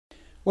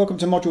Welcome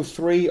to Module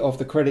 3 of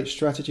the Credit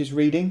Strategies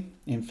reading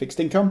in fixed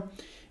income.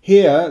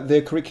 Here,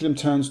 the curriculum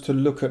turns to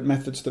look at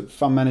methods that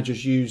fund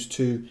managers use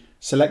to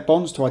select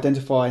bonds, to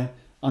identify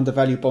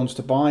undervalued bonds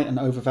to buy and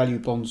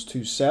overvalued bonds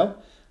to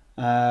sell.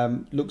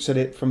 Looks at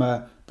it from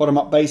a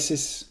bottom-up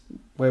basis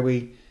where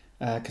we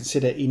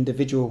consider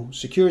individual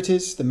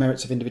securities, the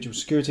merits of individual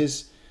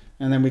securities,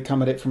 and then we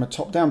come at it from a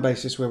top-down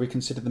basis where we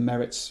consider the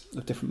merits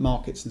of different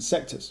markets and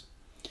sectors.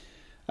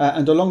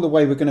 And along the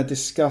way, we're going to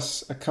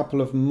discuss a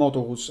couple of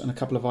models and a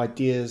couple of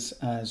ideas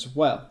as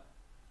well.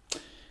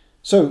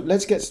 So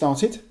let's get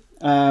started.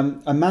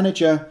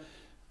 A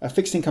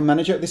fixed income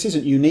manager. This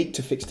isn't unique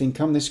to fixed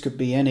income. This could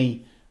be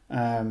any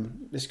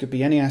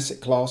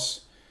asset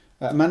class.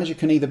 A manager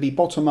can either be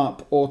bottom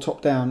up or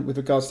top down with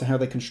regards to how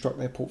they construct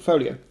their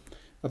portfolio.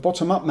 A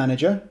bottom up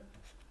manager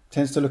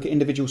tends to look at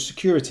individual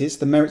securities,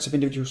 the merits of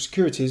individual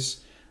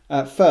securities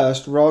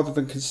first, rather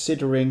than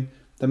considering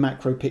the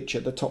macro picture,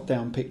 the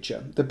top-down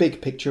picture, the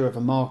big picture of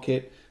a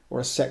market or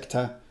a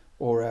sector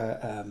or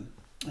an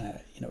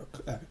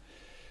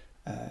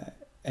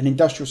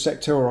industrial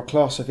sector or a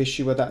class of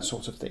issuer, that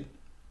sort of thing.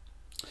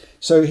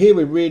 So here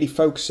we're really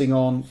focusing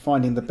on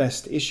finding the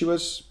best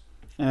issuers,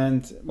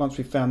 and once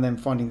we've found them,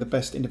 finding the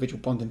best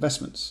individual bond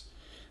investments.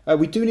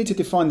 We do need to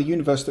define the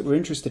universe that we're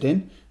interested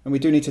in, and we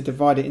do need to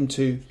divide it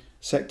into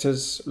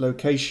sectors,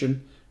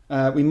 location.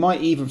 We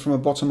might even, from a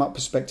bottom-up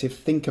perspective,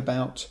 think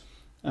about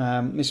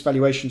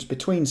misvaluations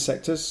between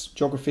sectors,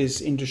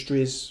 geographies,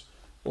 industries,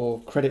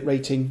 or credit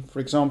rating, for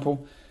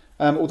example,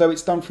 although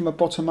it's done from a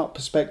bottom-up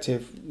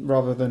perspective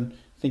rather than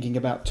thinking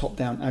about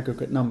top-down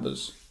aggregate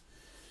numbers.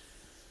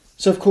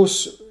 So, of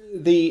course,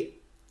 the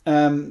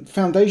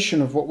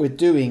foundation of what we're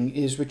doing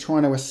is we're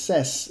trying to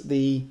assess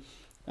the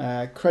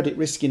credit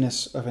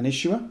riskiness of an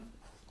issuer,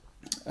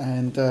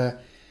 and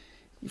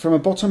from a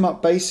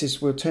bottom-up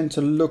basis, we'll tend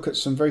to look at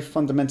some very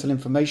fundamental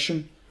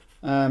information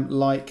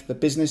like the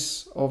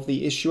business of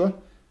the issuer,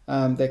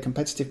 their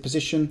competitive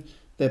position,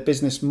 their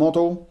business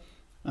model,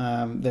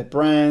 their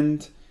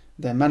brand,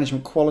 their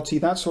management quality,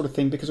 that sort of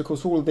thing, because of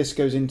course all of this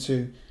goes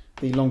into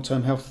the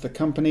long-term health of the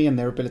company and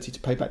their ability to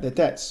pay back their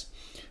debts.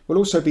 We'll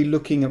also be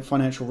looking at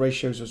financial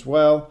ratios as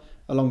well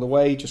along the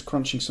way, just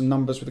crunching some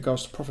numbers with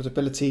regards to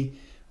profitability.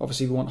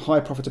 Obviously we want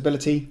high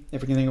profitability,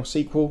 everything else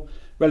equal,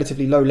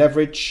 relatively low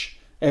leverage,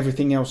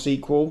 everything else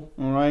equal,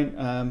 all right,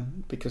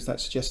 because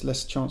that suggests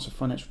less chance of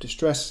financial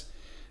distress,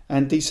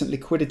 and decent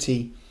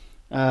liquidity,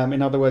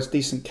 in other words,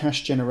 decent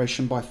cash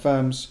generation by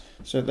firms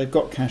so that they've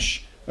got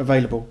cash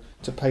available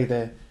to pay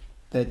their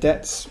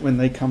debts when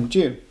they come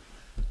due.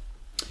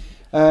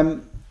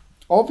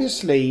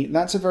 Obviously,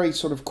 that's a very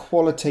sort of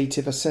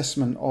qualitative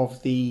assessment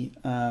of the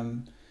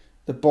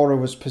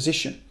borrower's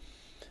position.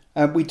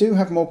 We do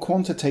have more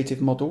quantitative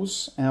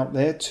models out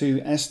there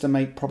to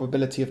estimate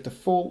probability of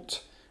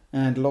default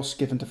and loss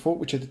given default,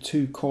 which are the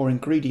two core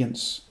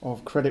ingredients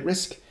of credit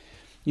risk.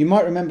 You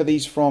might remember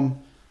these from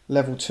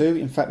level 2.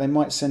 In fact, they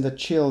might send a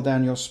chill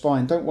down your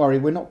spine. Don't worry,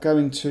 we're not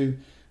going to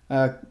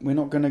go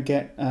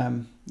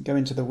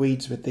into the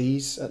weeds with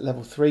these at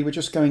level 3. We're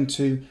just going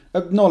to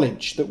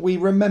acknowledge that we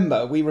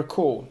remember, we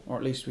recall, or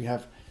at least we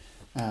have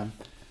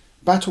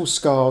battle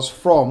scars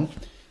from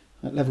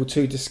at level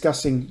 2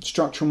 discussing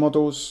structural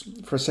models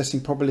for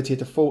assessing probability of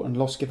default and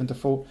loss given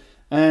default,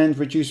 and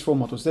reduced form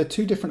models. They're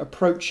two different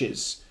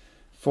approaches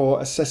for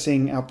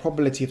assessing our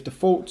probability of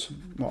default,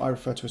 what I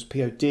refer to as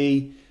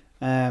POD,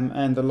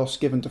 and the loss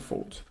given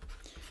default.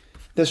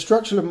 The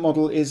structural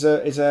model is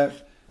it's a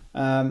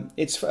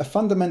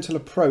fundamental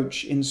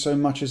approach in so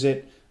much as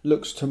it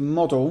looks to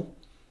model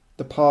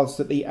the paths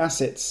that the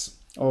assets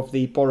of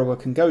the borrower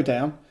can go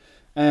down,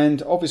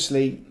 and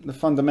obviously the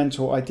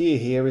fundamental idea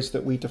here is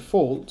that we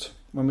default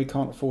when we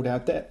can't afford our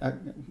debt.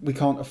 We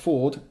can't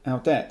afford our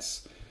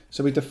debts,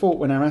 so we default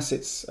when our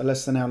assets are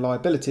less than our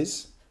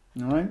liabilities.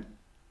 All right,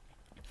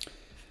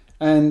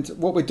 and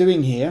what we're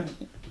doing here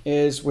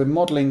is we're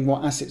modeling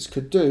what assets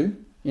could do,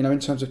 in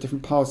terms of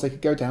different paths they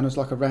could go down as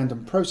like a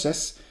random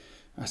process.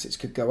 Assets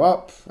could go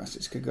up,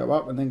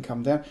 and then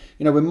come down.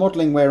 We're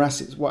modeling what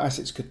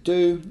assets could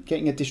do,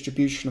 getting a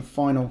distribution of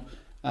final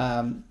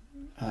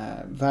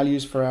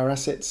values for our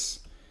assets,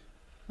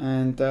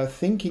 and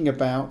thinking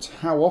about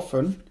how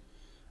often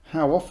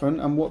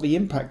and what the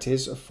impact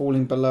is of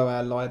falling below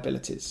our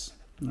liabilities.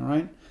 All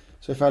right.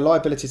 So if our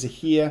liabilities are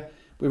here,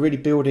 we're really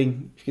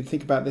building, if you can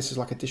think about this as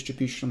like a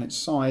distribution on its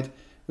side,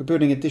 we're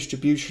building a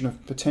distribution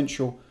of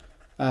potential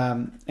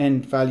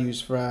end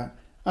values for our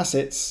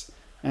assets,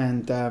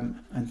 and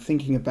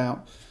thinking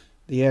about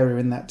the area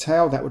in that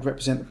tail that would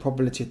represent the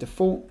probability of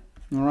default.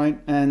 All right,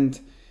 and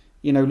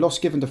loss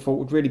given default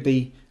would really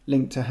be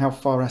linked to how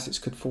far assets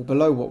could fall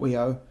below what we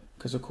owe,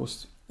 because of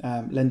course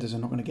lenders are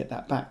not going to get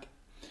that back.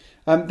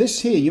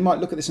 This here, you might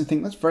look at this and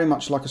think that's very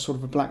much like a sort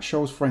of a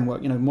Black-Scholes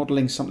framework,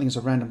 modeling something as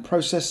a random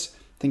process,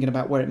 thinking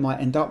about where it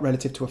might end up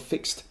relative to a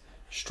fixed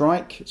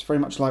strike. It's very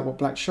much like what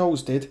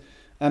Black-Scholes did.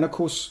 And of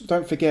course,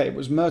 don't forget, it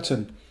was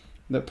Merton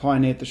that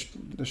pioneered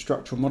the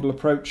structural model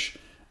approach.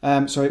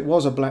 So it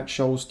was a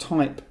Black-Scholes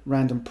type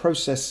random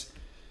process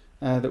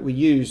that we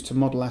use to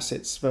model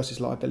assets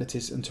versus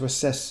liabilities and to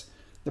assess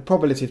the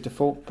probability of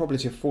default,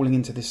 probability of falling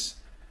into this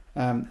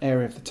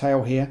area of the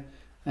tail here,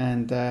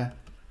 and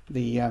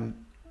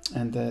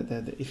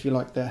if you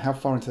like, how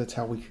far into the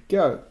tail we could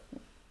go.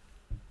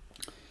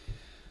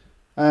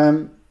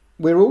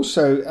 We're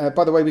also,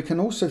 by the way, we can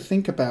also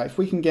think about, if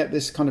we can get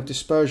this kind of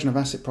dispersion of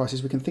asset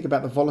prices, we can think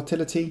about the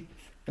volatility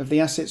of the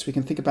assets. We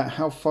can think about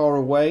how far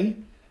away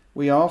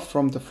we are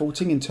from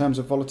defaulting in terms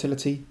of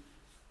volatility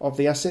of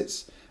the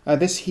assets.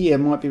 This here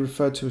might be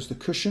referred to as the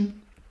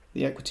cushion,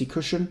 the equity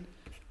cushion,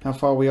 how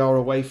far we are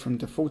away from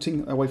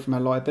defaulting, away from our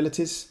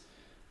liabilities.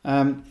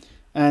 And,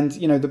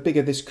 you know, the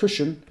bigger this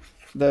cushion,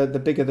 the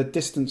bigger the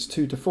distance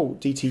to default,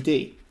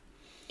 DTD.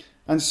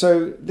 And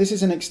so this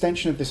is an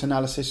extension of this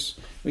analysis.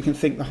 We can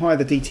think the higher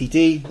the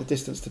DTD, the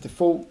distance to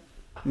default,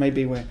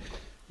 maybe we're,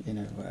 you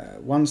know,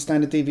 1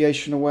 standard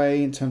deviation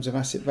away in terms of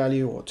asset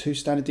value, or 2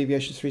 standard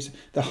deviations, 3.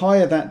 The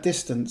higher that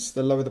distance,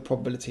 the lower the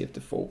probability of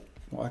default,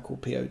 what I call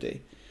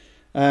POD.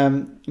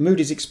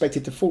 Moody's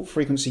expected default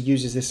frequency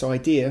uses this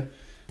idea.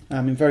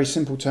 In very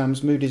simple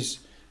terms, Moody's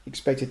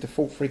expected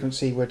default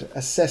frequency would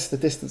assess the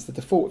distance to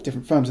default of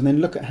different firms and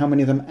then look at how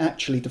many of them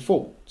actually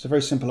default. It's a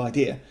very simple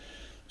idea.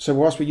 So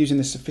whilst we're using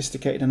this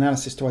sophisticated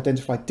analysis to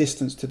identify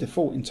distance to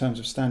default in terms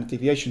of standard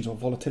deviations or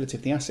volatility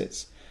of the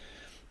assets,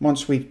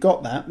 once we've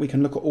got that, we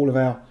can look at all of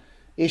our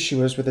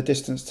issuers with a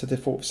distance to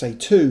default of, say,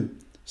 2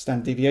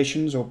 standard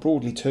deviations, or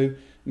broadly 2, and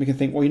we can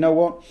think, well, you know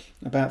what,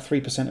 about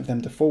 3% of them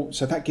default,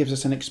 so that gives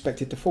us an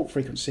expected default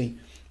frequency,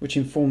 which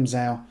informs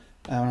our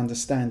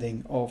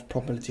understanding of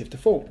probability of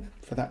default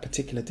for that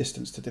particular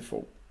distance to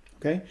default.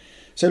 Okay,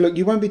 so look,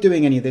 you won't be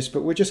doing any of this,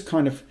 but we're just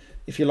kind of,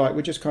 if you like,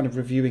 we're just kind of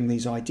reviewing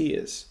these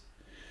ideas.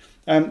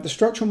 The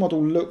structural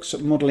model looks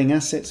at modelling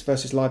assets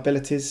versus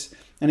liabilities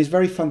and is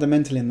very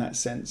fundamental in that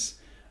sense.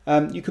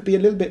 You could be a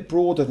little bit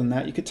broader than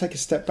that. You could take a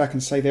step back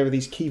and say there are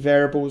these key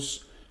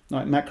variables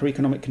like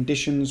macroeconomic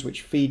conditions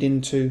which feed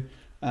into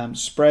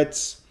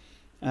spreads.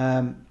 You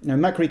know,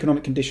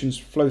 macroeconomic conditions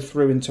flow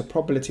through into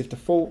probability of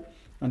default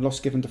and loss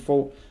given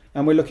default,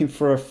 and we're looking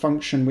for a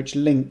function which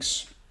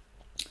links.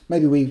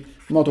 Maybe we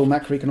model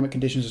macroeconomic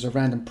conditions as a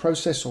random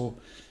process, or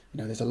you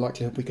know, there's a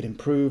likelihood we could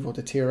improve or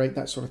deteriorate,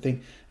 that sort of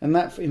thing, and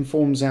that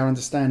informs our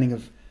understanding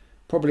of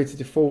probability of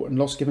default and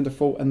loss given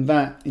default, and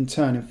that in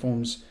turn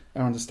informs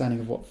our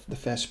understanding of what the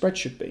fair spread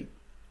should be.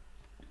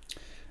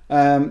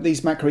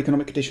 These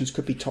macroeconomic conditions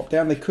could be top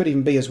down. They could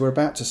even be, as we're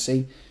about to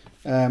see,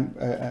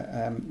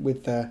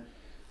 with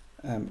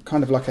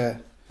kind of like an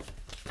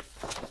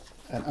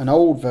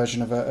old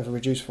version of a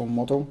reduced form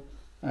model.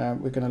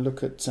 We're going to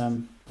look at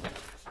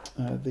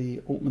the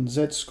Altman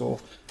Z-score.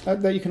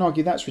 You can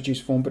argue that's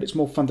reduced form, but it's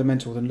more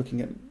fundamental than looking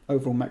at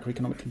overall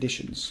macroeconomic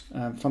conditions,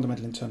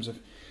 fundamental in terms of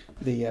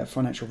the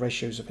financial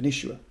ratios of an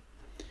issuer.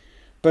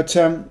 But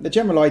the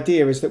general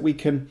idea is that we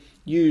can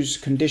use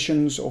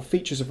conditions or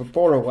features of a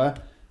borrower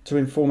to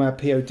inform our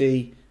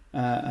POD,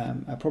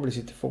 our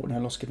probability of default, and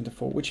our loss given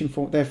default, which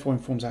therefore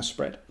informs our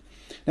spread.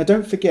 Now,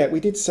 don't forget, we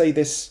did say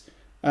this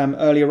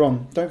earlier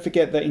on, don't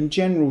forget that in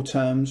general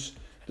terms,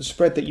 the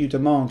spread that you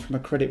demand from a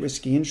credit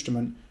risky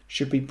instrument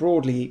should be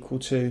broadly equal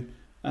to,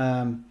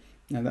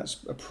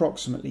 that's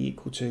approximately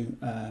equal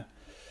to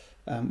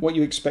what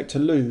you expect to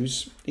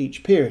lose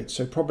each period.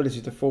 So probability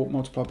of default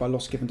multiplied by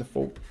loss given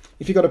default.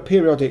 If you've got a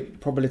periodic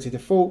probability of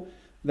default,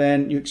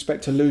 then you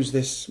expect to lose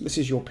this. This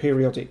is your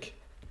periodic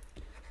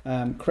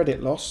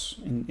credit loss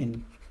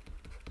in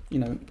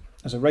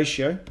as a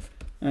ratio,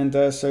 and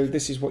so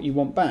this is what you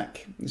want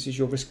back. This is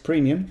your risk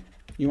premium.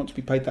 You want to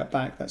be paid that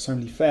back. That's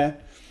only fair.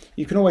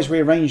 You can always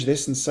rearrange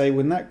this and say,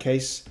 well, in that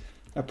case,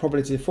 a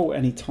probability of default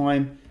any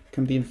time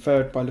can be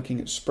inferred by looking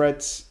at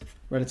spreads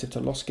relative to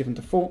loss given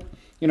default.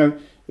 You know,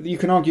 you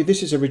can argue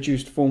this is a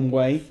reduced form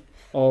way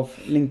of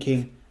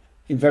linking,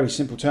 in very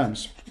simple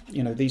terms,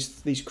 you know,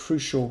 these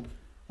crucial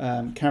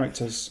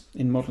characters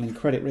in modelling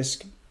credit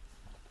risk.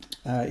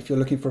 If you're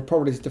looking for a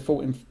probability of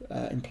default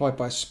implied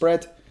by a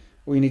spread,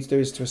 all you need to do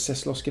is to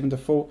assess loss given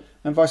default,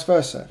 and vice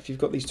versa. If you've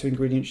got these two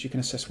ingredients, you can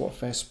assess what a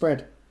fair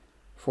spread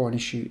for an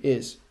issue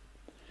is.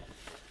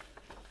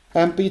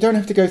 But you don't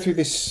have to go through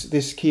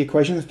this key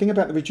equation. The thing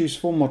about the reduced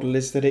form model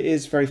is that it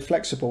is very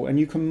flexible, and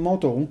you can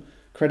model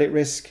credit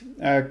risk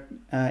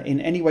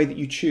in any way that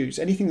you choose.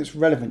 Anything that's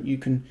relevant, you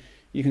can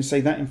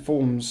say that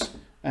informs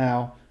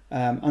our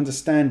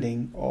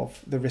understanding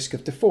of the risk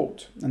of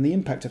default and the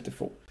impact of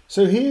default.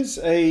 So here's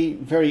a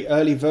very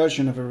early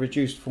version of a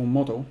reduced form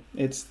model.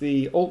 It's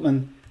the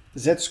Altman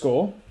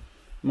Z-score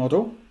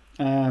model.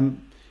 To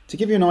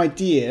give you an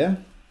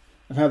idea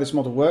of how this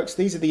model works,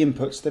 these are the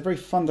inputs. They're very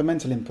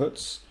fundamental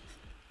inputs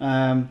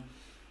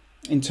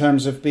in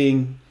terms of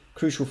being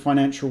crucial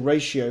financial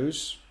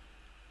ratios,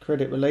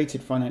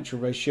 credit-related financial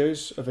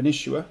ratios of an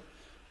issuer.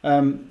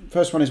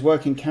 First one is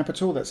working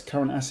capital. That's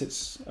current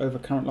assets over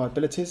current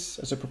liabilities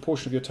as a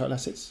proportion of your total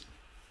assets.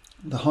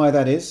 The higher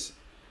that is,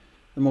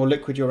 the more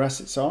liquid your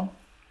assets are.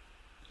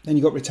 Then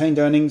you've got retained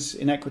earnings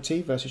in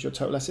equity versus your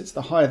total assets.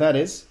 The higher that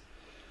is,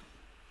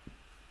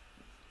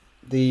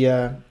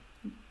 the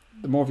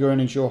more of your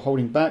earnings you're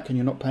holding back and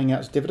you're not paying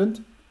out as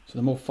dividend. So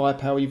the more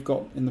firepower you've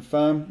got in the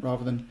firm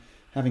rather than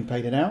having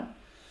paid it out.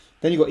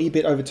 Then you've got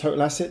EBIT over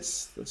total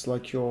assets. That's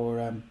like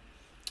your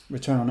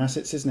return on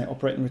assets, isn't it?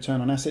 Operating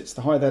return on assets.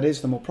 The higher that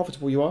is, the more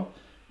profitable you are.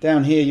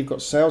 Down here, you've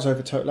got sales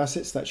over total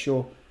assets. That's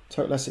your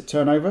total asset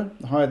turnover.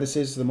 The higher this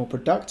is, the more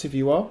productive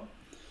you are.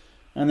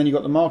 And then you've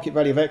got the market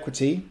value of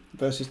equity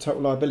versus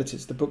total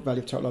liabilities, the book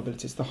value of total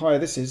liabilities. The higher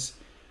this is,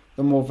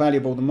 the more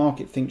valuable the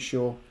market thinks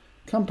your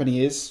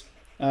company is,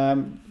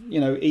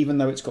 even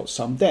though it's got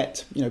some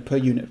debt, per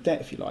unit of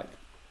debt, if you like.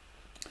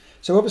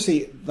 So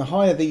obviously, the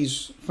higher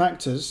these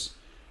factors,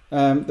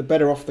 the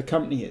better off the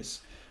company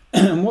is.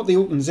 And what the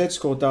Altman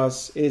Z-score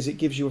does is it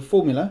gives you a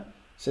formula.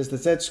 It says the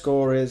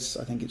Z-score is,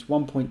 I think it's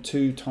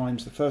 1.2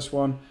 times the first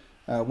one,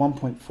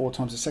 1.4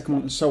 times the second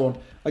one, and so on.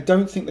 I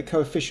don't think the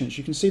coefficients,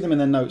 you can see them in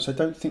the notes, I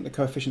don't think the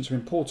coefficients are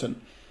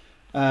important.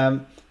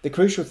 The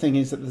crucial thing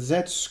is that the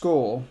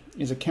Z-score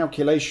is a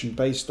calculation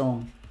based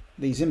on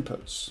these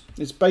inputs.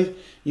 It's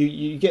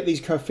you get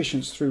these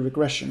coefficients through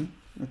regression,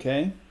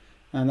 okay?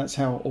 And that's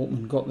how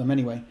Altman got them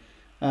anyway.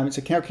 It's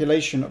a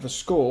calculation of a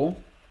score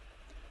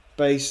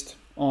based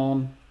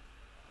on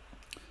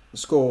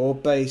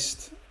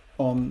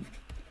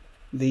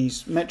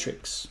these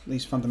metrics,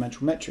 these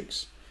fundamental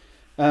metrics.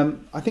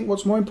 I think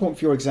what's more important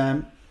for your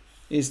exam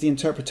is the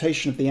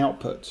interpretation of the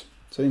output.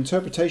 So the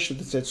interpretation of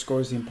the Z-score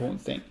is the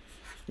important thing.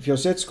 If your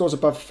Z-score is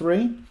above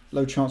 3,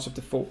 low chance of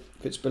default.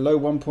 If it's below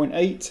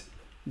 1.8,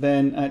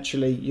 then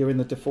actually you're in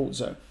the default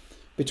zone.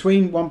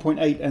 Between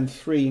 1.8 and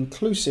 3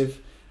 inclusive,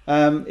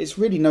 it's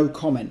really no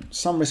comment.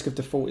 Some risk of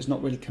default is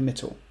not really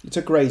committal. It's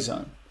a grey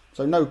zone.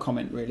 So no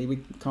comment really, we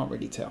can't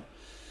really tell.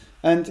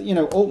 And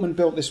Altman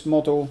built this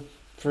model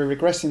for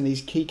regressing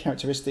these key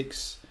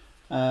characteristics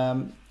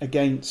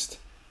against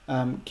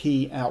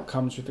key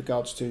outcomes with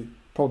regards to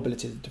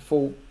probability of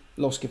default,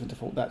 loss given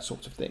default, that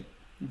sort of thing.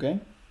 Okay.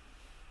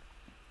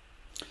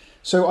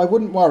 So I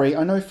wouldn't worry.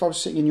 I know if I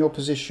was sitting in your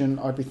position,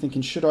 I'd be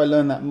thinking, should I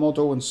learn that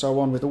model and so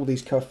on with all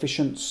these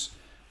coefficients?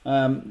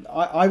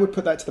 I would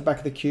put that to the back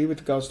of the queue with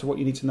regards to what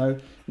you need to know.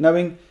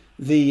 Knowing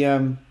the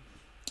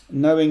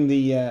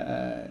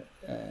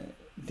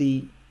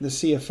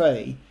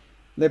CFA,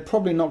 they're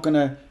probably not going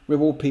to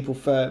reward people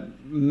for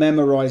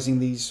memorizing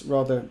these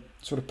rather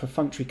sort of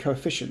perfunctory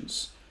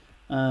coefficients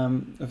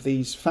of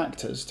these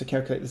factors to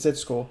calculate the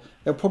Z-score.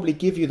 They'll probably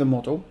give you the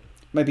model,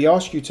 maybe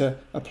ask you to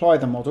apply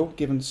the model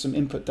given some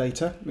input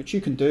data, which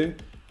you can do.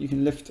 You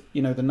can lift,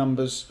 the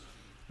numbers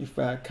if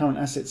current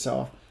assets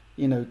are,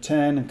 10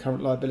 and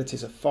current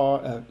liabilities are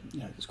 5,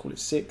 let's call it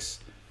 6,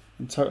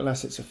 and total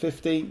assets are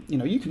 50.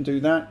 You can do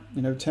that.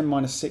 10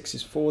 minus 6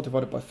 is 4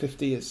 divided by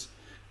 50 is,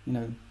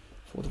 4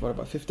 divided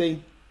by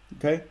 50.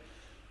 Okay,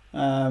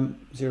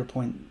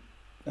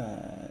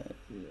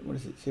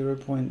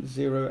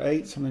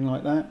 0.08, something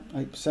like that,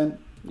 8%.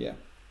 Yeah.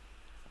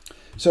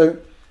 So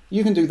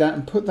you can do that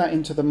and put that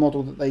into the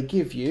model that they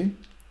give you,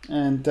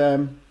 and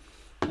then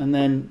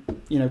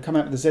come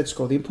out with the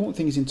Z-score. The important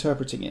thing is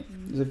interpreting it.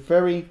 They're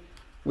very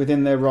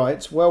within their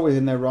rights, well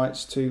within their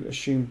rights, to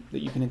assume that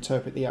you can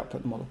interpret the output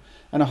of the model.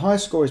 And a higher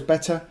score is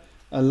better,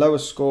 a lower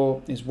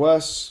score is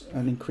worse,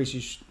 and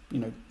increases,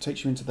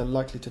 takes you into the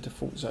likely to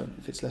default zone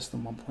if it's less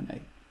than 1.8.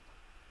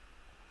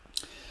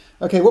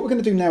 Okay, what we're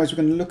going to do now is we're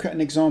going to look at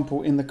an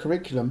example in the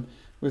curriculum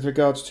with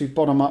regards to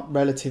bottom-up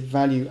relative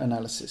value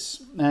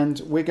analysis. And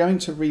we're going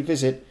to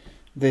revisit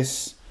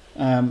this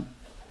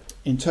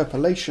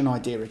interpolation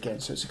idea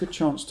again. So it's a good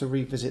chance to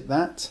revisit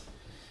that.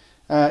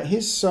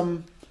 Here's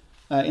some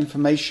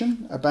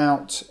information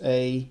about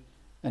an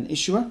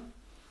issuer.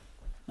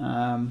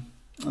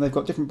 They've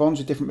got different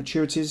bonds with different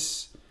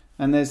maturities,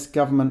 and there's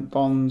government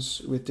bonds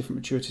with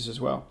different maturities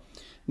as well.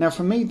 Now,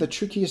 for me, the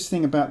trickiest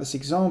thing about this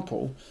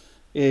example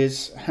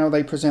is how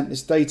they present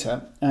this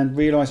data and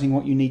realizing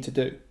what you need to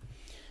do.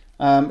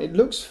 It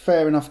looks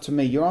fair enough to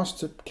me. You're asked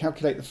to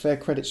calculate the fair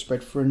credit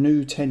spread for a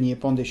new 10-year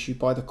bond issue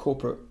by the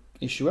corporate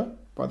issuer,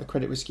 by the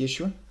credit risky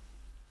issuer.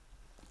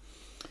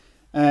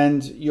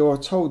 And you're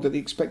told that the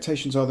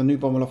expectations are the new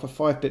bond will offer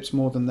 5 bips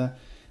more than the...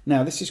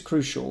 Now, this is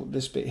crucial,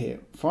 this bit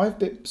here. 5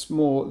 bips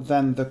more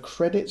than the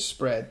credit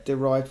spread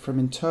derived from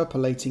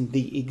interpolating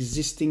the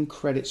existing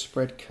credit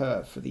spread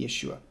curve for the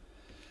issuer.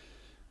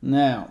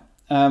 Now,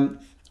 I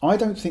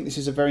don't think this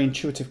is a very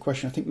intuitive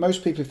question. I think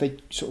most people, if they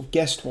sort of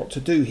guessed what to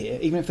do here,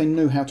 even if they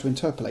knew how to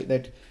interpolate,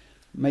 they'd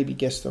maybe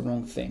guess the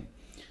wrong thing.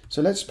 So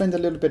let's spend a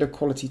little bit of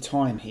quality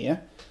time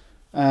here.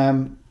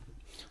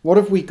 What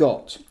have we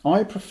got?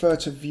 I prefer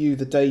to view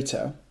the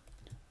data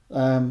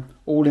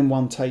all in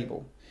one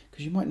table,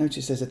 because you might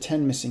notice there's a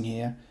 10 missing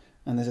here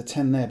and there's a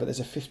 10 there, but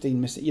there's a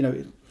 15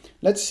 missing.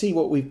 Let's see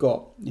what we've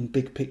got in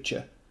big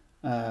picture.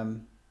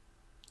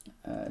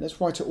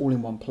 Let's write it all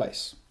in one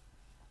place.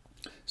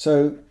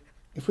 So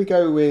if we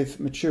go with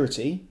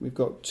maturity, we've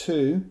got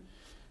 2,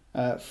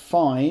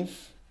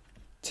 5,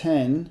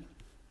 10.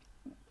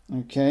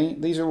 Okay,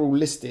 these are all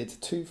listed,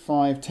 2,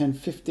 5, 10,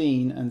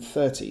 15 and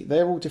 30.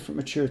 They're all different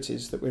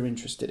maturities that we're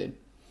interested in.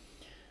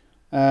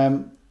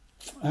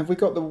 Have we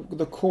got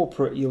the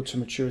corporate yield to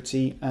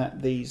maturity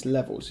at these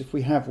levels? If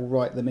we have, we'll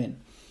write them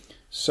in.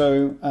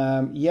 So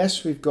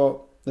yes, we've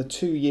got the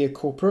 2-year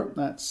corporate,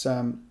 that's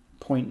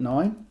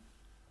 0.9.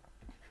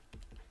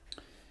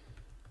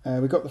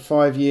 We've got the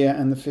 5-year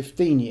and the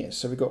 15-year,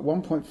 so we've got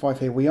 1.5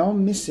 here. We are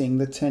missing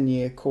the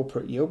 10-year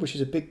corporate yield, which is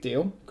a big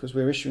deal because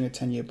we're issuing a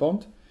 10-year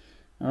bond.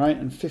 All right,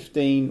 and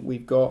 15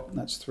 we've got,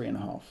 that's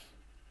 3.5.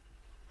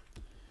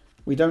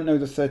 We don't know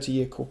the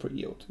 30-year corporate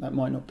yield. That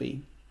might not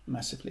be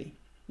massively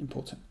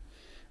important.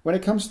 When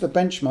it comes to the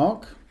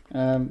benchmark,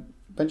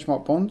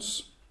 benchmark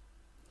bonds,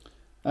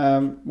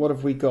 what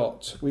have we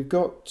got? We've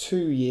got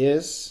 2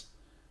 years,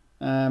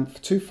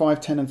 2,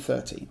 5, 10 and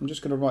 30. I'm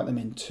just going to write them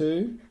in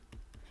 2,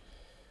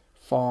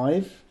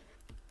 5,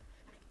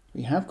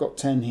 we have got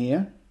 10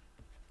 here,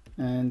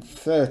 and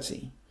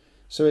 30.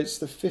 So it's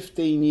the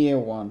 15-year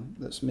one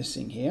that's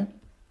missing here.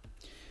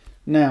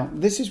 Now,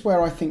 this is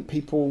where I think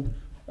people,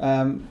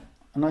 and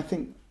I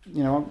think,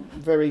 you know,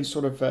 I'm very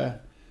sort of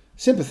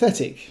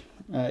sympathetic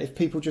if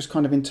people just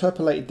kind of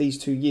interpolated these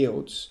two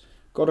yields,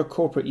 got a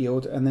corporate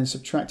yield, and then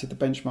subtracted the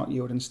benchmark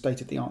yield and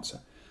stated the answer.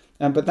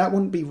 But that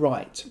wouldn't be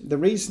right. The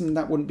reason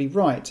that wouldn't be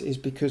right is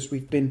because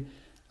we've been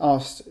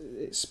asked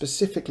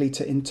specifically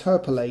to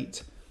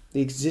interpolate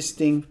the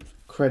existing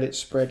credit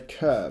spread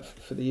curve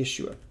for the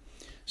issuer.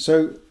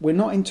 So we're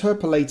not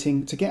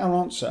interpolating, to get our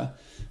answer,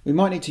 we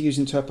might need to use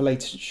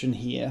interpolation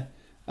here,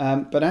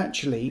 but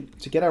actually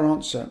to get our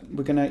answer,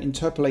 we're going to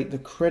interpolate the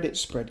credit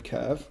spread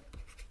curve.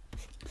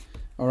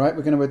 All right,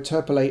 we're going to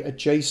interpolate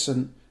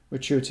adjacent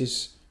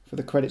maturities for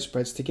the credit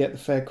spreads to get the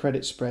fair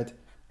credit spread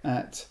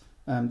at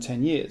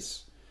 10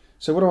 years.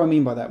 So what do I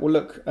mean by that? Well,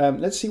 look,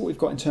 let's see what we've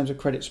got in terms of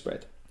credit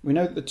spread. We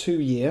know that the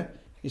 2-year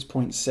is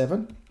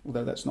 0.7,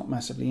 although that's not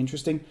massively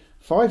interesting.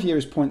 5-year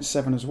is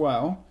 0.7 as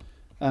well.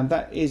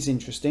 That is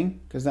interesting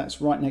because that's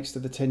right next to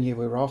the 10-year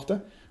we're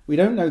after. We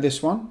don't know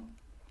this one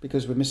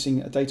because we're missing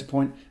a data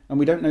point, and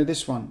we don't know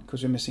this one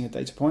because we're missing a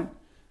data point.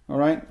 All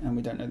right, and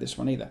we don't know this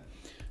one either.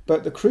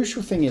 But the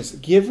crucial thing is,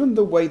 given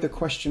the way the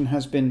question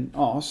has been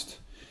asked,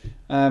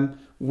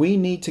 we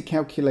need to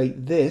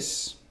calculate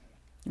this,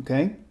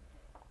 okay,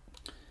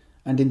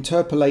 and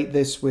interpolate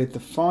this with the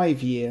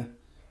 5-year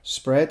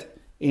spread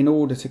in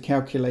order to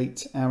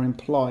calculate our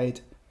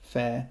implied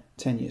fair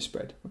 10-year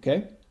spread,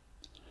 okay?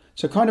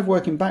 So kind of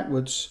working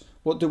backwards,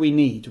 what do we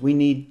need? We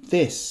need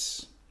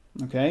this,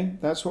 okay?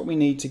 That's what we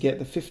need to get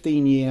the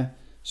 15-year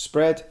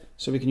spread,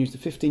 so we can use the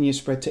 15-year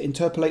spread to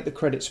interpolate the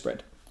credit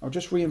spread. I'll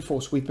just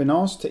reinforce, we've been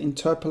asked to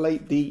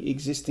interpolate the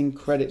existing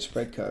credit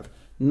spread curve,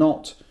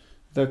 not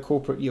the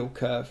corporate yield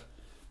curve,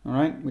 all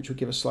right, which will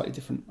give a slightly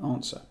different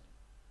answer.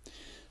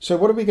 So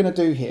what are we going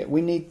to do here?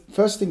 We need,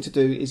 first thing to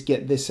do is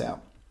get this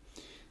out.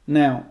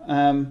 Now,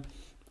 I'm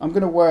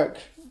going to work,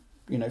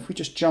 you know, if we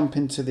just jump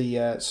into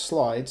the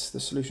slides, the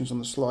solutions on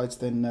the slides,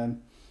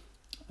 then,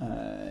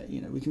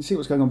 you know, we can see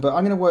what's going on. But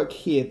I'm going to work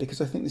here because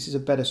I think this is a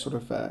better sort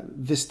of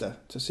vista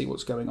to see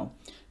what's going on.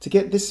 To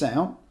get this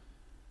out,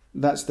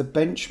 that's the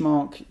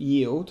benchmark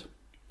yield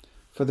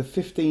for the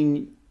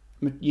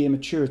 15-year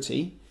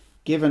maturity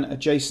given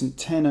adjacent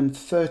 10 and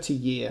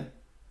 30-year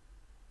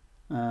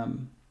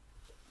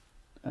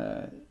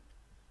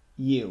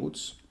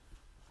yields.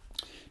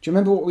 Do you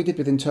remember what we did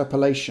with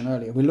interpolation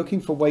earlier? We're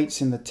looking for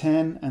weights in the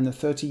 10 and the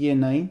 30-year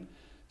name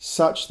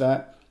such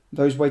that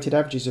those weighted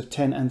averages of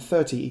 10 and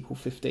 30 equal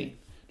 15. Do you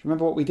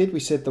remember what we did? We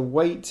said the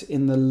weight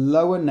in the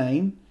lower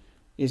name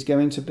is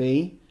going to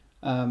be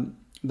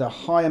the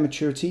higher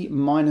maturity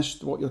minus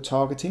what you're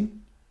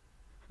targeting.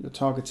 You're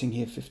targeting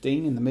here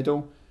 15 in the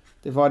middle,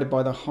 divided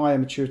by the higher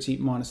maturity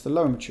minus the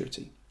lower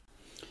maturity.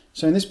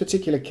 So in this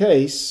particular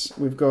case,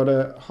 we've got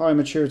a high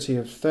maturity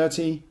of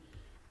 30,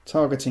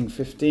 targeting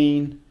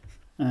 15,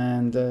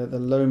 and the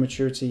low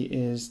maturity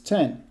is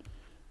 10.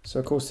 So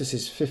of course this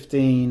is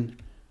 15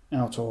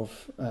 out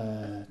of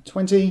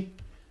 20,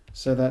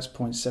 so that's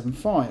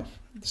 0.75.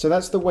 So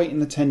that's the weight in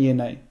the 10-year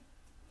name.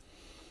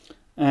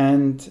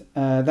 And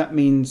that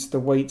means the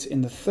weight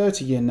in the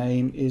 30-year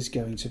name is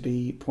going to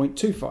be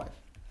 0.25.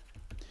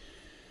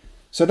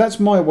 So that's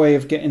my way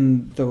of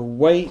getting the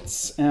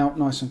weights out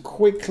nice and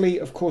quickly.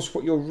 Of course,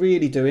 what you're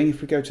really doing,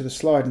 if we go to the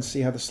slide and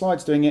see how the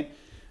slide's doing it,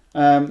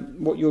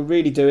 what you're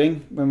really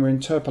doing when we're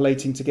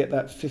interpolating to get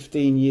that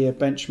 15-year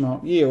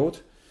benchmark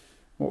yield,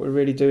 what we're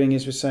really doing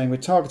is we're saying we're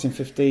targeting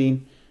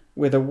 15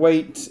 with a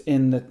weight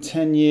in the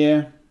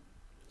 10-year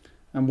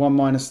and 1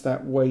 minus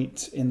that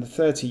weight in the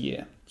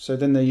 30-year. So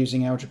then they're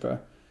using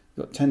algebra.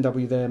 You've got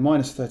 10W there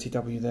minus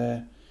 30W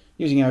there,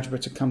 using algebra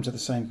to come to the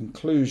same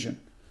conclusion.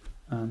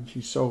 If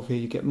you solve here,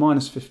 you get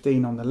minus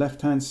 15 on the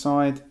left-hand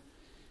side.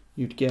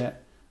 You'd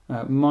get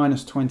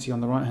minus 20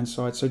 on the right-hand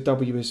side. So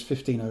W is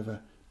 15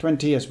 over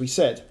 20, as we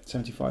said,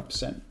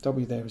 75%.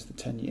 W there is the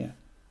 10-year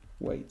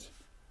weight.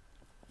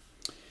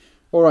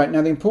 All right,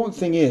 now the important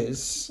thing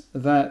is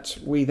that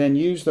we then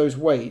use those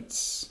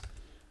weights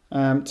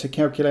to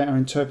calculate our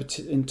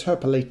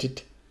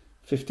interpolated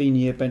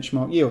 15-year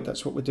benchmark yield.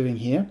 That's what we're doing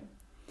here.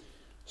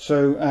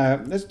 So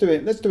let's do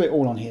it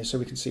all on here so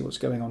we can see what's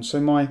going on.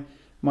 So my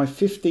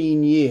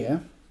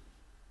 15-year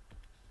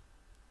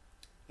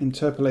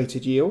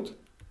interpolated yield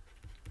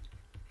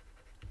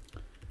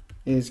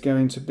is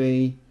going to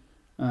be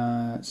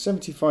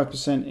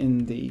 75%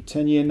 in the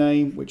 10-year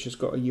name, which has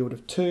got a yield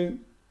of 2,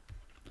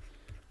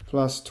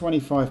 plus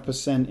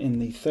 25% in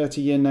the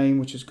 30-year name,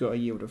 which has got a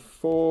yield of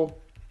 4.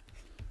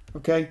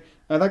 Okay,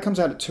 that comes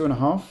out at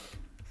 2.5.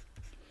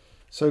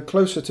 So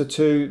closer to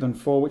 2 than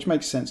 4, which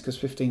makes sense because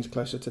 15 is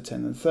closer to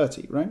 10 than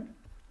 30, right?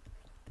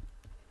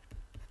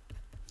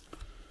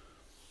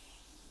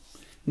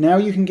 Now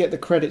you can get the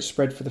credit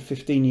spread for the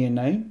 15-year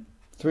name.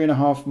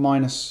 3.5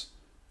 minus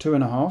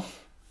 2.5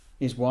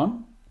 is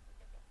 1.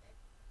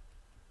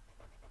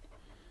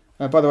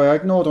 By the way, I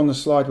ignored on the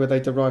slide where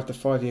they derived the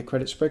 5-year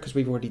credit spread because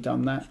we've already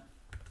done that.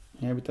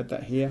 Yeah, we did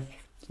that here.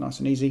 It's nice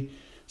and easy.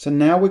 So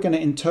now we're going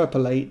to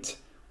interpolate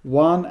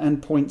 1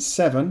 and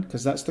 0.7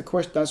 because that's the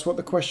question. That's what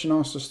the question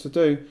asked us to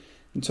do.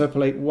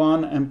 Interpolate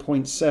 1 and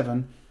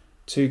 0.7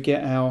 to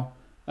get our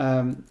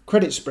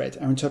credit spread,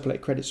 our interpolate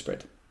credit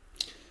spread.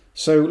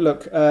 So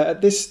look,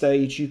 at this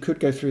stage you could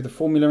go through the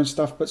formula and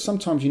stuff, but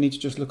sometimes you need to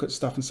just look at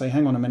stuff and say,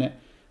 hang on a minute,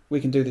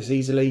 we can do this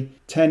easily.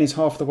 10 is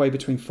half the way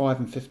between 5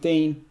 and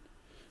 15.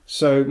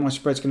 So my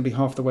spread's going to be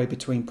half the way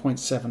between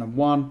 0.7 and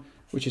 1,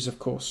 which is of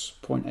course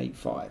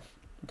 0.85.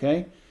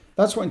 Okay,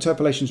 that's what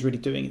interpolation is really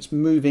doing. It's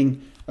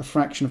moving a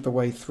fraction of the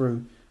way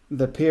through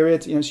the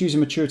period. You know, it's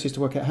using maturities to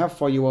work out how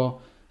far you are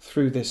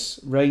through this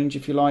range,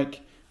 if you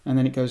like, and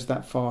then it goes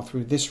that far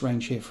through this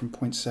range here from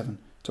 0.7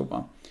 to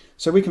 1.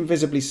 So we can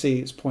visibly see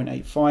it's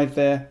 0.85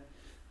 there.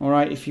 All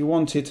right, if you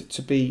wanted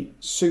to be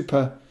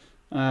super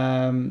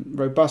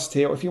robust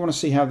here, or if you want to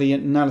see how the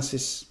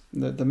analysis,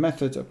 the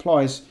method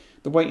applies,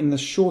 the weight in the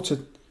shorter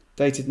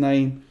dated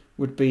name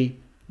would be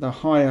the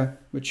higher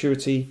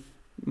maturity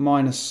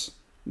minus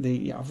the,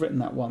 yeah, I've written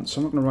that once, so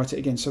I'm not going to write it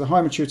again. So the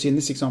high maturity in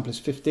this example is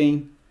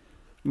 15,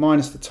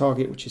 minus the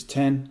target, which is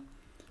 10,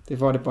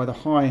 divided by the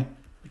high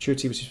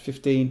maturity, which is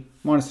 15,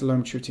 minus the low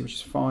maturity, which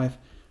is 5.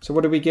 So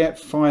what do we get?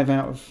 5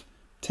 out of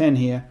 10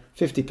 here,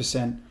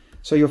 50%.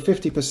 So you're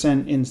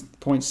 50% in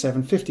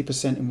 0.7,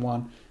 50% in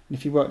 1. And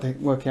if you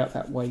work out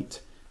that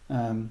weight,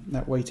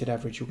 that weighted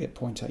average, you'll get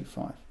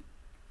 0.85.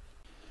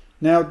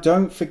 Now,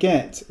 don't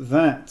forget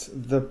that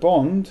the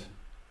bond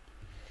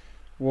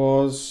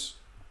was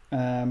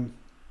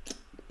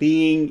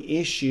being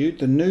issued,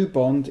 the new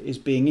bond is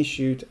being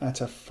issued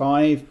at a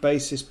 5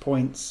 basis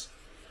points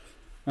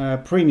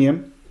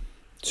premium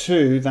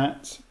to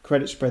that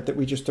credit spread that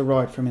we just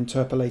derived from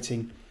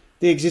interpolating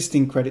the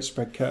existing credit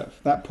spread curve.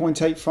 That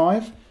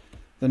 0.85,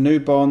 the new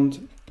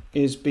bond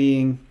is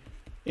being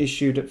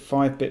issued at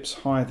 5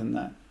 bips higher than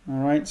that. All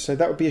right, so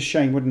that would be a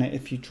shame, wouldn't it,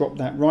 if you drop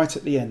that right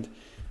at the end.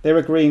 They're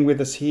agreeing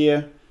with us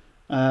here.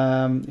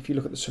 If you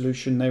look at the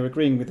solution, they're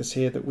agreeing with us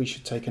here that we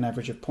should take an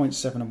average of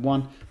 0.7 and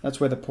 1. That's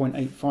where the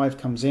 0.85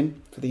 comes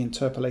in for the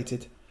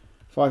interpolated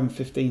 5 and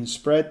 15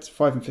 spreads,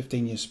 5 and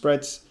 15 year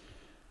spreads.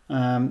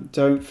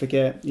 Don't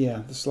forget,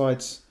 yeah, the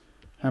slide's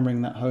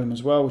hammering that home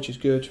as well, which is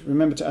good.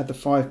 Remember to add the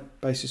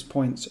 5 basis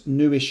points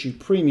new issue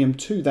premium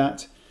to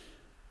that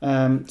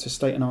to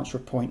state an answer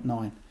of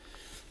 0.9.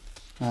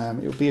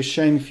 It would be a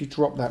shame if you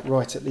drop that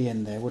right at the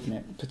end there, wouldn't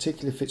it?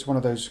 Particularly if it's one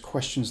of those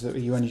questions that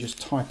you only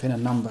just type in a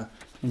number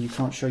and you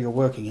can't show you're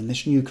working in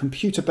this new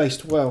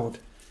computer-based world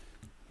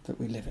that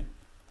we live in.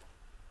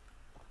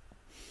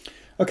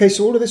 Okay,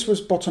 so all of this was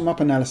bottom-up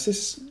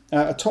analysis.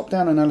 A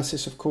top-down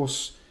analysis, of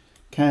course,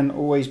 can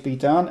always be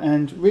done,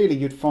 and really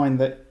you'd find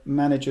that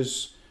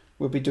managers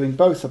will be doing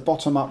both a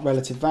bottom-up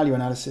relative value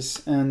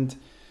analysis and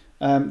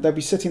they'll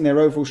be setting their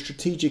overall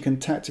strategic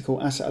and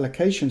tactical asset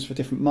allocations for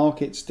different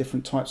markets,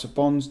 different types of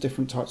bonds,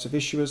 different types of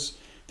issuers,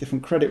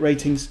 different credit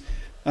ratings,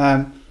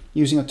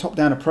 using a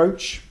top-down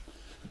approach,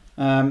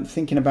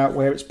 thinking about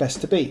where it's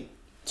best to be.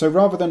 So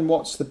rather than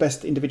what's the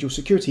best individual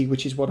security,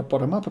 which is what a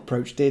bottom-up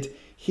approach did,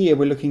 here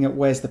we're looking at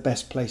where's the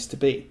best place to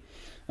be.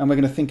 And we're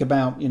going to think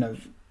about, you know,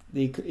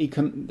 the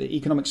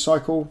economic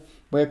cycle,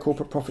 where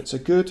corporate profits are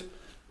good.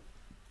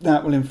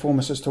 That will inform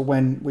us as to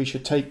when we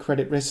should take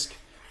credit risk.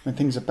 When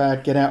things are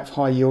bad, get out of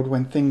high yield.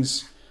 When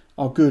things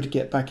are good,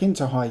 get back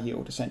into high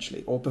yield,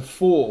 essentially, or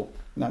before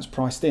that's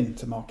priced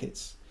into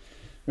markets.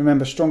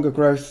 Remember, stronger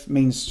growth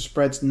means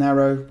spreads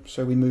narrow,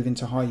 so we move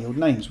into high yield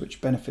names,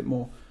 which benefit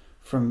more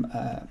from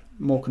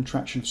more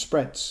contraction of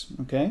spreads.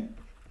 Okay,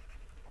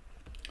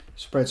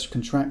 spreads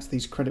contract,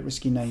 these credit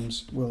risky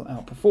names will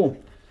outperform.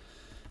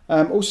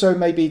 Also,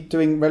 maybe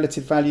doing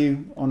relative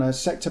value on a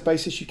sector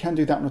basis. You can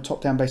do that on a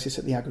top-down basis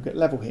at the aggregate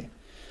level here.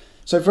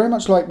 So very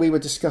much like we were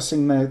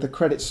discussing the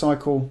credit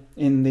cycle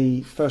in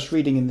the first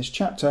reading in this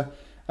chapter,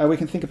 we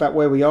can think about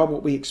where we are,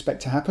 what we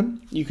expect to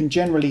happen. You can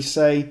generally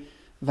say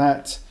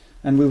that,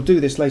 and we'll do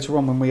this later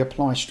on when we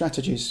apply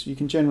strategies, you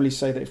can generally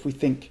say that if we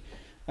think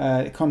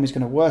the economy is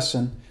going to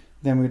worsen,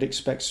 then we would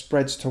expect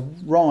spreads to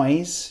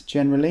rise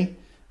generally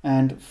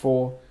and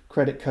for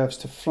credit curves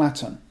to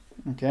flatten.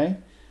 Okay.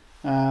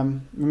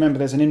 Remember,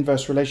 there's an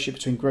inverse relationship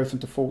between growth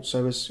and default.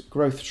 So as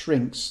growth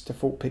shrinks,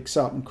 default picks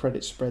up and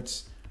credit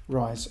spreads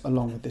rise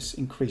along with this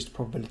increased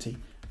probability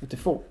of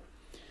default.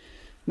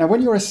 Now,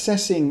 when you're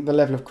assessing the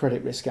level of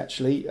credit risk,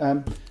 actually,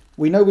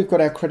 we know we've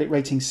got our credit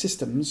rating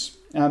systems.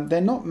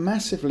 They're not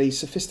massively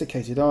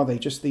sophisticated, are they?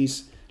 Just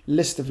these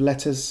list of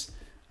letters.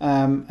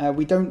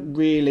 We don't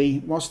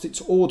really, whilst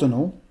it's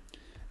ordinal,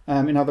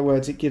 in other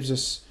words, it gives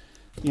us,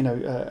 you know,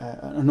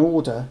 an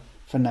order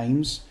for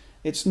names.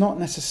 It's not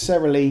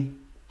necessarily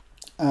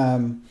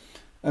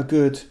a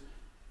good.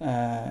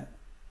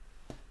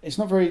 It's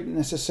not very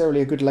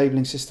necessarily a good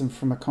labeling system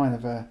from a kind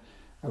of a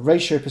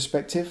ratio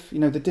perspective. You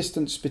know, the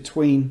distance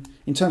between,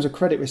 in terms of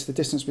credit risk, the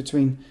distance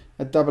between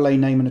a double A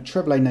name and a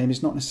treble A name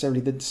is not necessarily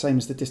the same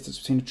as the distance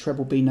between a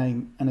treble B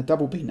name and a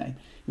double B name.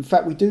 In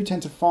fact, we do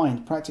tend to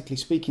find, practically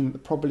speaking, that the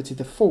probability of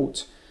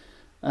default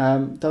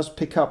does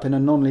pick up in a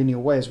non-linear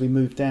way as we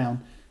move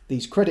down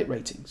these credit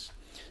ratings.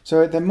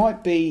 So there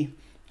might be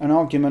an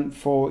argument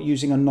for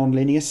using a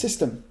non-linear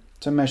system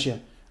to measure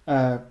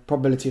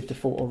probability of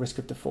default or risk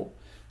of default.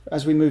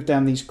 As we move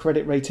down these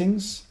credit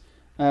ratings,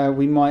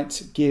 we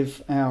might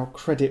give our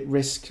credit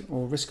risk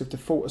or risk of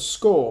default a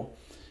score.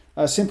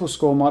 A simple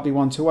score might be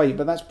 1 to 8,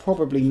 but that's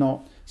probably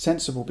not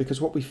sensible,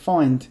 because what we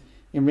find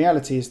in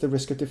reality is the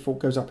risk of default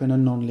goes up in a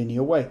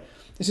non-linear way.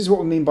 This is what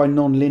we mean by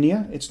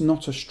non-linear. It's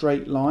not a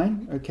straight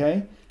line,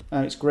 okay?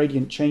 It's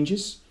gradient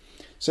changes.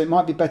 So it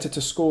might be better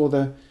to score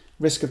the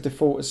risk of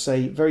default as,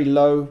 say, very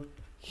low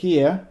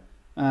here,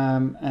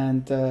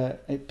 and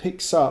it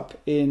picks up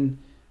in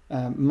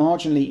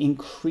marginally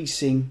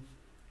increasing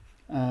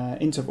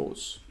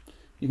intervals.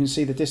 You can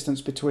see the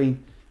distance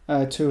between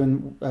 20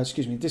 and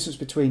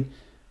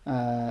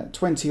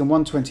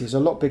 120 is a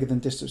lot bigger than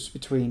distance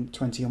between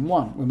 20 and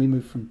 1. When we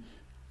move from,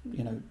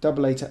 you know,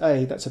 double A to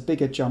A, that's a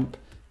bigger jump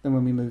than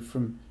when we move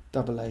from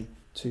double A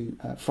to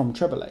from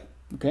treble A.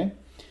 Okay,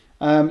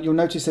 you'll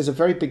notice there's a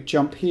very big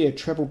jump here,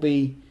 treble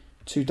B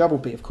to double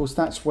B. Of course,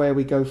 that's where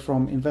we go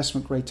from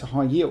investment grade to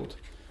high yield.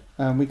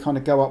 We kind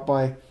of go up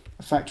by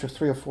a factor of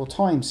 3 or 4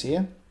 times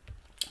here,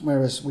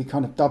 whereas we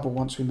kind of double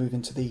once we move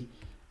into the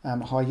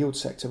high yield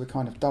sector. We're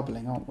kind of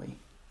doubling, aren't we?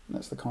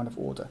 That's the kind of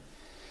order.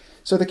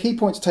 So the key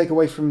point to take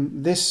away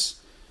from this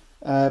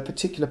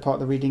particular part of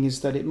the reading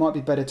is that it might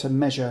be better to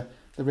measure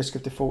the risk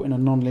of default in a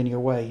non-linear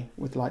way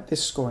with like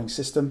this scoring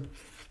system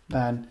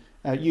than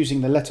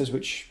using the letters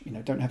which, you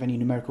know, don't have any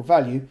numerical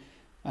value,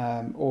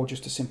 or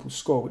just a simple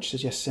score which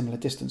suggests similar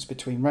distance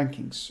between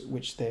rankings,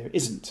 which there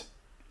isn't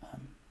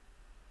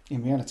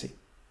in reality.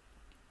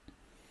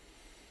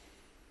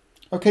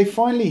 Okay,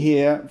 finally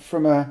here,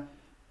 from a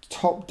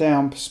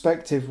top-down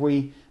perspective,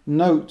 we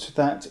note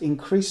that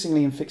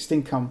increasingly in fixed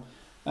income,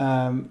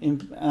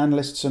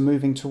 analysts are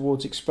moving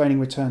towards explaining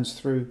returns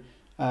through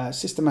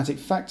systematic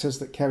factors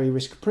that carry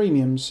risk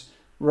premiums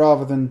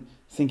rather than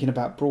thinking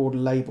about broad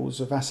labels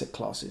of asset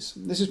classes.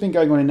 This has been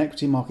going on in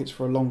equity markets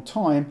for a long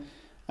time,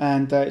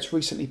 and it's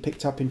recently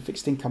picked up in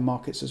fixed income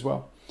markets as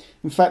well.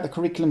 In fact, the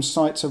curriculum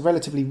cites a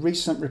relatively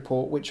recent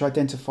report which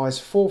identifies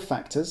 4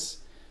 factors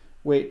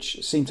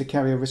which seem to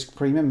carry a risk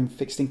premium in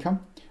fixed income.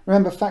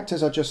 Remember,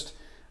 factors are just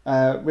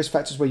risk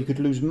factors where you could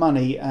lose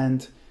money,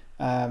 and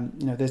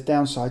you know, there's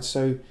downsides,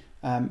 so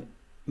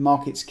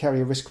markets carry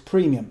a risk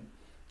premium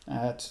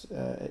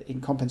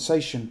in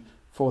compensation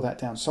for that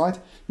downside.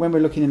 When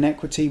we're looking in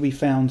equity, we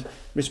found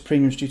risk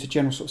premiums due to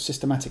general sort of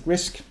systematic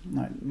risk,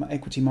 like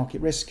equity market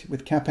risk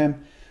with CAPM.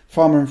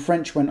 Farmer and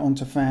French went on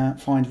to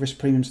find risk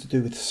premiums to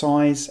do with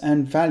size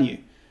and value.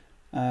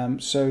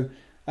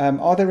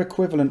 Are there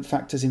equivalent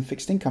factors in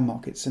fixed income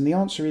markets? And the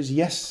answer is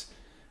yes,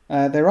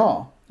 there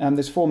are.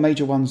 There's 4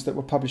 major ones that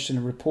were published in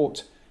a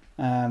report,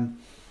 a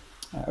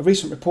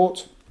recent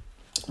report.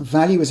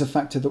 Value is a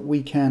factor that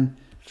we can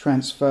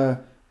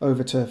transfer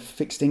over to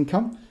fixed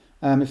income.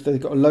 If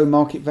they've got a low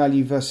market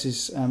value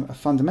versus a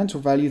fundamental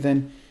value,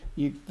 then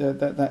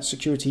that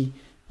security,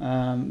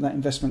 that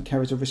investment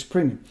carries a risk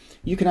premium.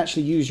 You can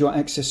actually use your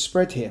excess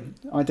spread here.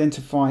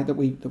 Identify that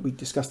we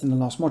discussed in the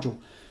last module.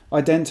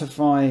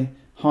 Identify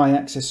high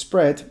excess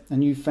spread,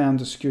 and you found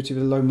a security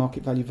with a low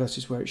market value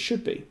versus where it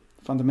should be,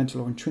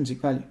 fundamental or intrinsic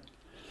value.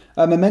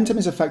 Momentum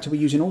is a factor we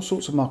use in all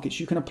sorts of markets.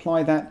 You can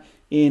apply that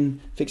in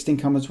fixed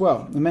income as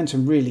well.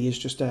 Momentum really is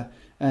just a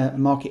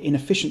market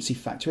inefficiency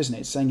factor, isn't it?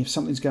 It's saying if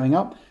something's going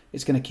up,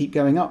 it's going to keep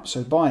going up,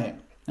 so buy it,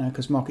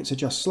 because markets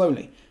adjust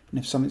slowly. And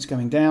if something's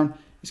going down,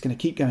 it's going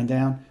to keep going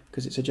down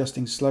because it's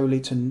adjusting slowly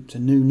to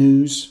new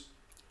news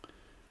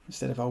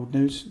instead of old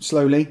news,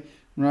 slowly,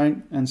 right?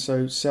 And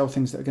so sell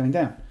things that are going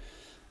down.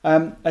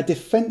 A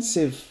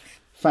defensive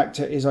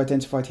factor is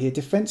identified here.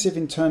 Defensive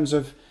in terms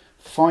of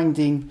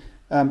finding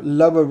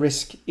lower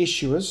risk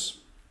issuers.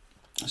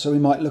 So we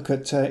might look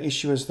at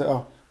issuers that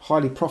are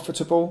highly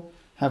profitable,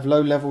 have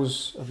low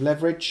levels of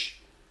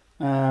leverage.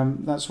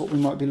 That's what we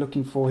might be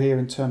looking for here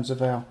in terms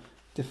of our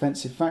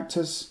defensive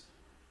factors.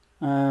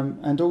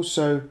 And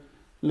also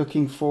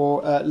looking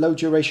for low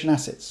duration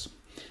assets.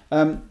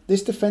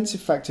 This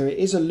defensive factor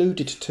is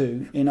alluded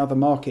to in other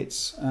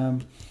markets.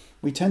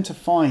 We tend to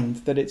find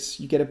that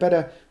you get a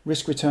better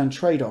risk return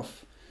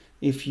trade-off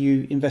if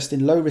you invest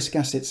in low risk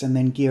assets and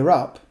then gear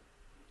up,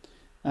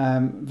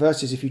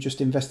 versus if you just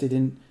invested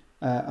in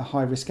a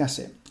high risk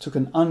asset, took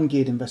an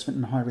ungeared investment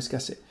in a high risk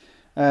asset.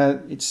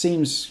 It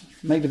seems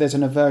maybe there's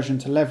an aversion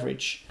to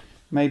leverage,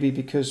 maybe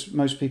because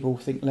most people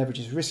think leverage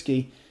is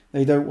risky,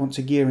 They don't want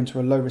to gear into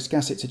a low risk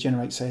asset to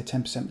generate, say, a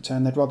 10%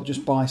 return. They'd rather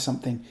just buy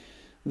something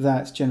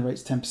that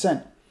generates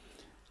 10%.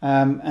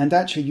 And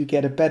actually you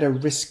get a better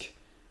risk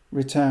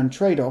return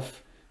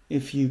trade-off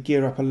if you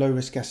gear up a low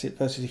risk asset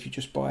versus if you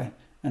just buy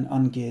an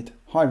ungeared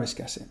high risk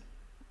asset.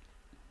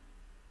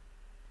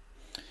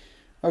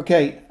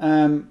 Okay,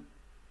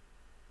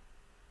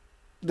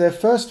 the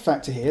first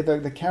factor here,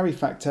 the carry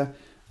factor,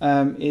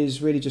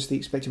 is really just the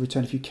expected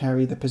return if you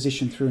carry the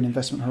position through an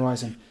investment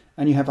horizon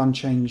and you have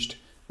unchanged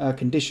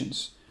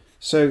conditions.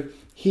 So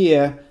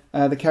here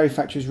the carry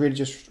factor is really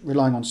just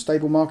relying on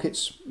stable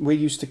markets. We're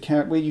used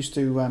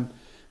to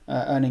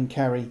earning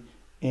carry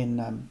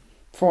in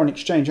foreign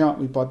exchange, aren't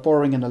we, by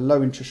borrowing in a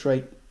low interest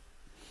rate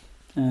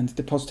and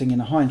depositing in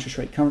a high interest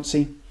rate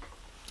currency.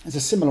 There's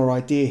a similar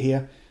idea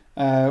here.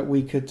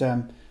 We could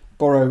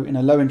borrow in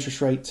a low interest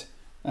rate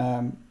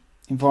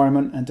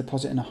environment and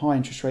deposit in a high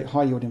interest rate,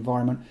 high yield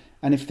environment.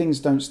 And if things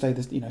don't stay,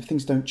 if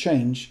things don't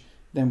change,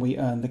 then we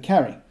earn the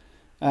carry.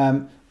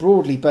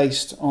 Broadly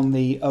based on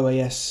the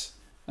OAS,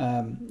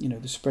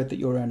 the spread that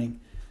you're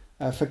earning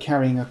for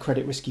carrying a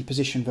credit risky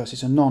position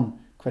versus a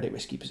non-credit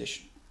risky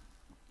position.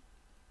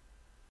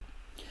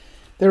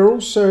 There are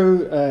also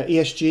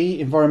ESG,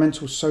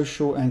 environmental,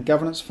 social and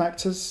governance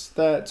factors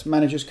that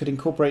managers could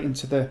incorporate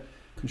into the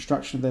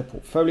construction of their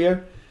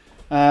portfolio.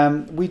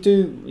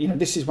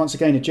 This is once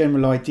again a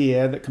general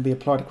idea that can be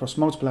applied across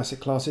multiple asset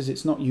classes.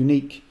 It's not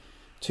unique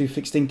to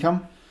fixed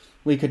income.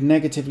 We could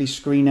negatively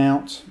screen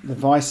out the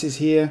vices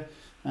here,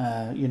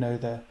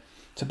 the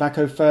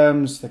tobacco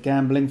firms, the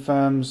gambling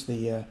firms,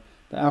 the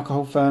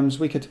alcohol firms.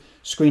 We could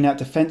screen out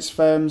defense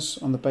firms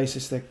on the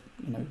basis they're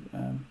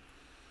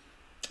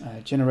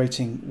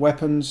generating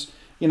weapons.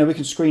 We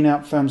can screen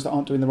out firms that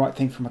aren't doing the right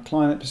thing from a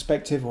climate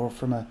perspective or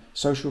from a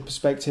social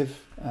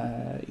perspective,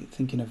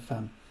 thinking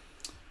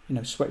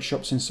of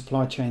sweatshops in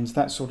supply chains,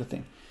 that sort of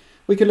thing.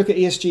 We could look at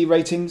ESG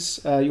ratings.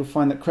 You'll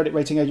find that credit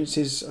rating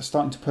agencies are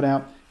starting to put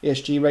out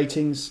ESG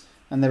ratings,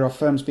 and there are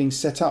firms being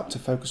set up to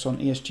focus on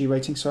ESG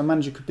ratings. So a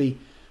manager could be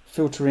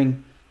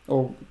filtering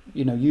or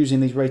using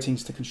these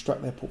ratings to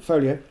construct their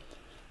portfolio.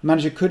 A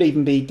manager could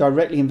even be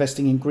directly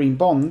investing in green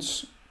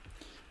bonds,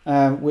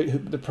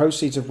 the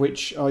proceeds of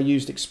which are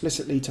used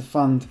explicitly to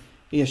fund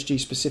ESG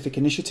specific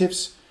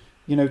initiatives,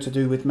 to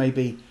do with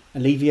maybe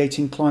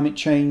alleviating climate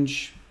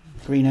change,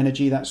 green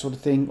energy, that sort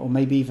of thing, or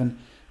maybe even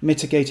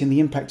mitigating the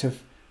impact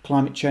of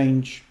climate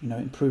change,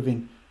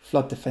 improving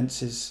flood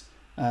defences,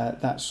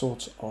 that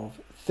sort of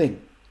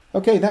thing.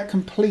 Okay, that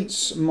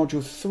completes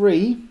module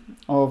 3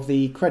 of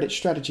the credit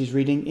strategies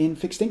reading in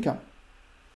fixed income.